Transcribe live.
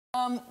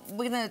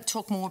we're going to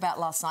talk more about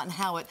last night and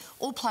how it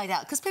all played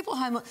out, because people at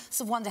home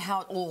sort of wonder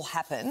how it all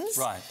happens.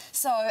 Right.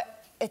 So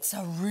it's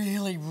a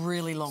really,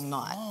 really long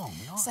night. Oh,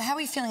 nice. So how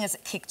are you feeling as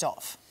it kicked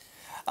off?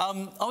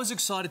 I was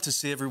excited to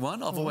see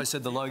everyone. I've always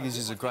said the Logies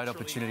is a great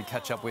opportunity to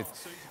catch up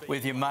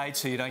with your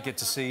mates who you don't get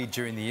to see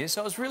during the year.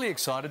 So I was really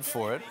excited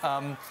for it.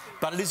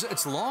 But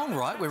it's long,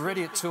 right? We're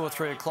ready at 2 or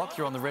 3 o'clock.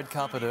 You're on the red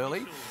carpet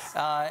early.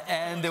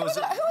 And there was...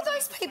 Who are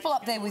those people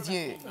up there with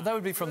you? They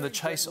would be from the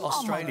Chase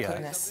Australia. Oh, my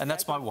goodness. And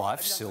that's my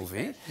wife,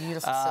 Sylvie.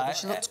 Beautiful Sylvie.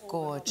 She looks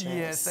gorgeous.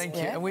 Yeah, thank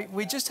you. And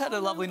we just had a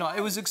lovely night.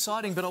 It was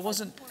exciting, but I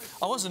wasn't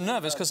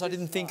nervous because I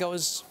didn't think I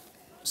was...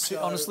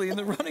 honestly in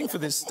the running for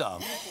this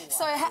stuff.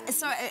 So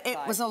it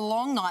was a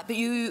long night, but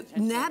you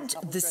nabbed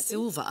the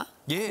silver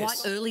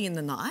quite early in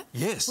the night.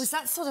 Yes. Was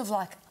that sort of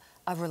like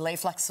a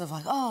relief, like sort of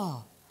like,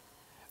 oh...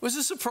 It was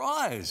a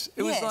surprise.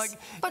 It was like...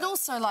 But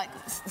also, like,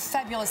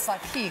 fabulous,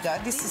 like, here you go.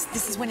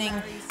 This is winning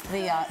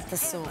the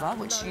silver,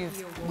 which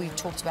we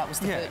talked about was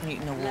the Bert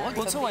Newton Award.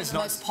 Well, it's always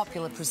nice. Most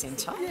popular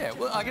presenter. Yeah,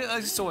 well, I guess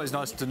it's always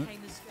nice to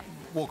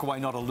walk away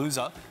not a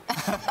loser.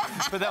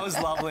 But that was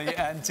lovely,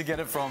 and to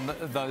get it from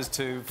those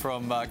two,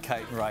 from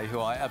Kate and Ray, who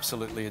I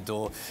absolutely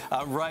adore.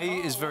 Ray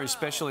is very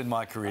special in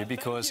my career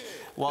because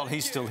while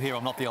he's still here,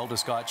 I'm not the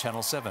oldest guy at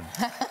Channel 7.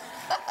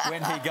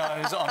 When he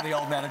goes, I'm the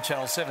old man at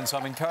Channel 7, so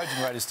I'm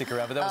encouraging Ray to stick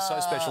around, but that was so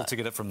special to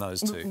get it from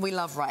those two. We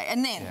love Ray.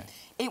 And then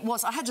it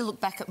was, I had to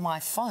look back at my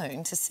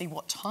phone to see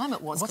what time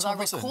it was, because I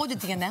recorded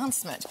the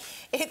announcement.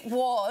 It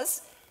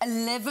was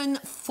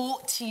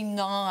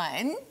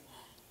 11:49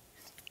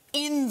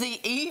 in the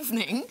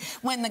evening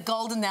when the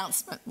gold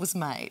announcement was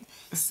made.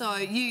 So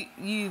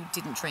you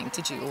didn't drink,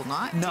 did you, all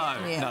night? No,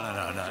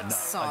 no,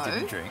 so, I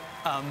didn't drink.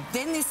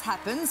 Then this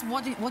happens.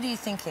 What are you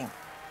thinking?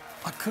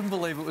 I couldn't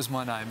believe it was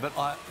my name, but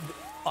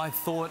I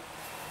thought,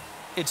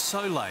 it's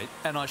so late,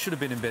 and I should have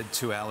been in bed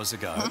 2 hours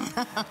ago.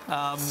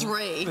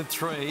 3.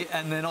 3,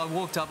 and then I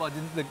walked up,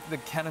 the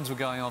cannons were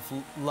going off,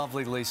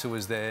 lovely Lisa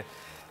was there,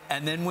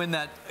 and then when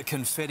that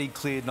confetti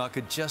cleared and I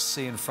could just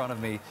see in front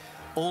of me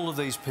all of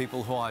these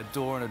people who I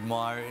adore and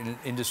admire in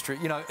industry,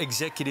 you know,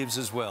 executives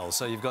as well.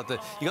 So you've got the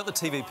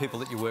TV people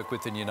that you work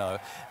with and you know,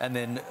 and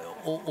then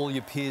all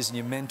your peers and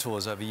your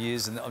mentors over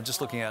years, and I'm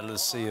just looking at a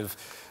sea of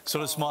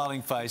sort of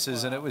smiling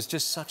faces, and it was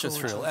just such a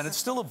thrill. And it's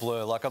still a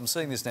blur. Like, I'm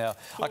seeing this now.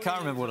 I can't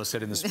remember what I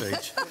said in the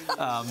speech.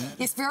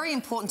 It's very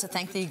important to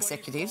thank the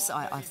executives,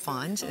 I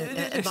find,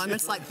 at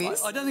moments like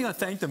this. I don't think I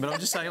thanked them, but I'm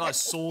just saying I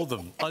saw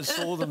them. I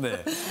saw them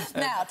there.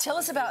 Now, tell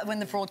us about when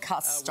the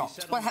broadcast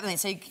stopped. What happened then?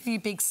 So you give you a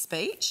big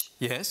speech.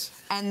 Yes.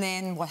 And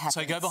then what happened?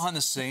 So you go behind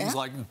the scenes,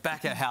 like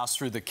back a house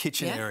through the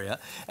kitchen area,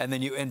 and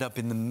then you end up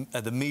in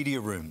the media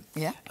room.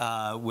 Yeah.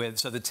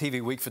 So the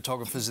TV Week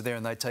photographers are there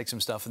and they take some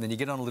stuff, and then you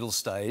get on a little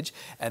stage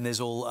and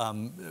there's all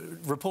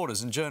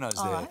reporters and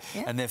journos there,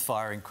 and they're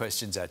firing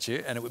questions at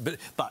you. And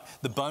but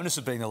the bonus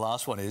of being the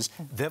last one is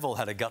they've all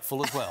had a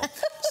gutful as well.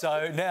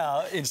 So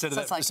now, instead of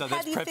that, like, so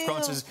there's prep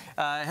conferences.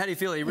 How do you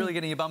feel? Are you really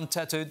getting your bum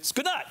tattooed?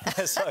 Good night.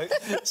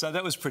 So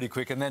that was pretty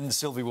quick. And then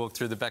Sylvie walked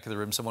through the back of the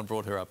room. Someone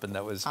brought her up, and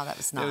that was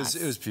nice.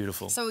 It was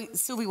beautiful. So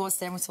Sylvie was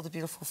there and we saw the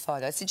beautiful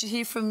photos. Did you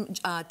hear from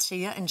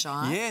Tia and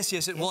John? Yes.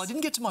 Well, I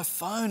didn't get to my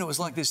phone. It was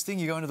like this thing,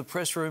 you go into the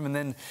press room and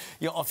then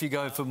off you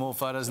go for more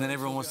photos, and then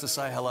everyone wants to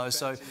say hello.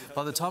 So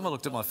by the time I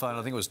looked at my phone,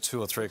 I think it was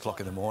 2 or 3 o'clock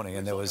in the morning,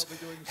 and there was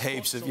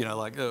heaps of,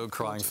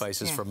 crying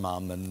faces from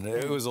Mum, and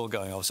it was all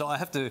going off. So I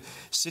have to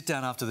sit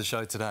down after the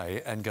show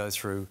today and go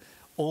through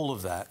all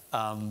of that.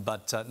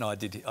 No,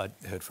 I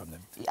heard from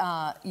them.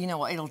 You know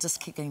what? It'll just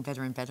keep getting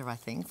better and better, I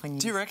think.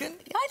 Do you reckon?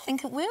 I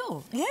think it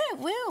will. Yeah, it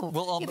will.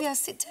 Well, you'll be able to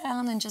sit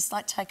down and just,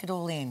 like, take it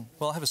all in.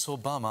 Well, I'll have a sore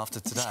bum after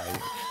today.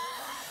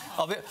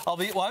 I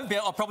probably won't be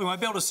able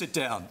to sit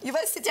down. You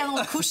better sit down on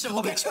a cushion.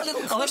 We'll get you a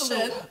little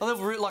cushion. I'll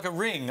have like a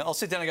ring. I'll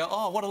sit down and go,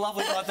 oh, what a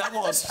lovely night that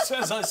was,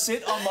 as I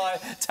sit on my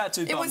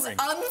tattooed bum ring. It was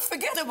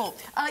unforgettable.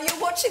 You're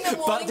watching the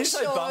morning shows. Did you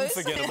say bum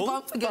forgettable?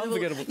 Bum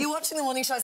forgettable. You're watching the morning shows.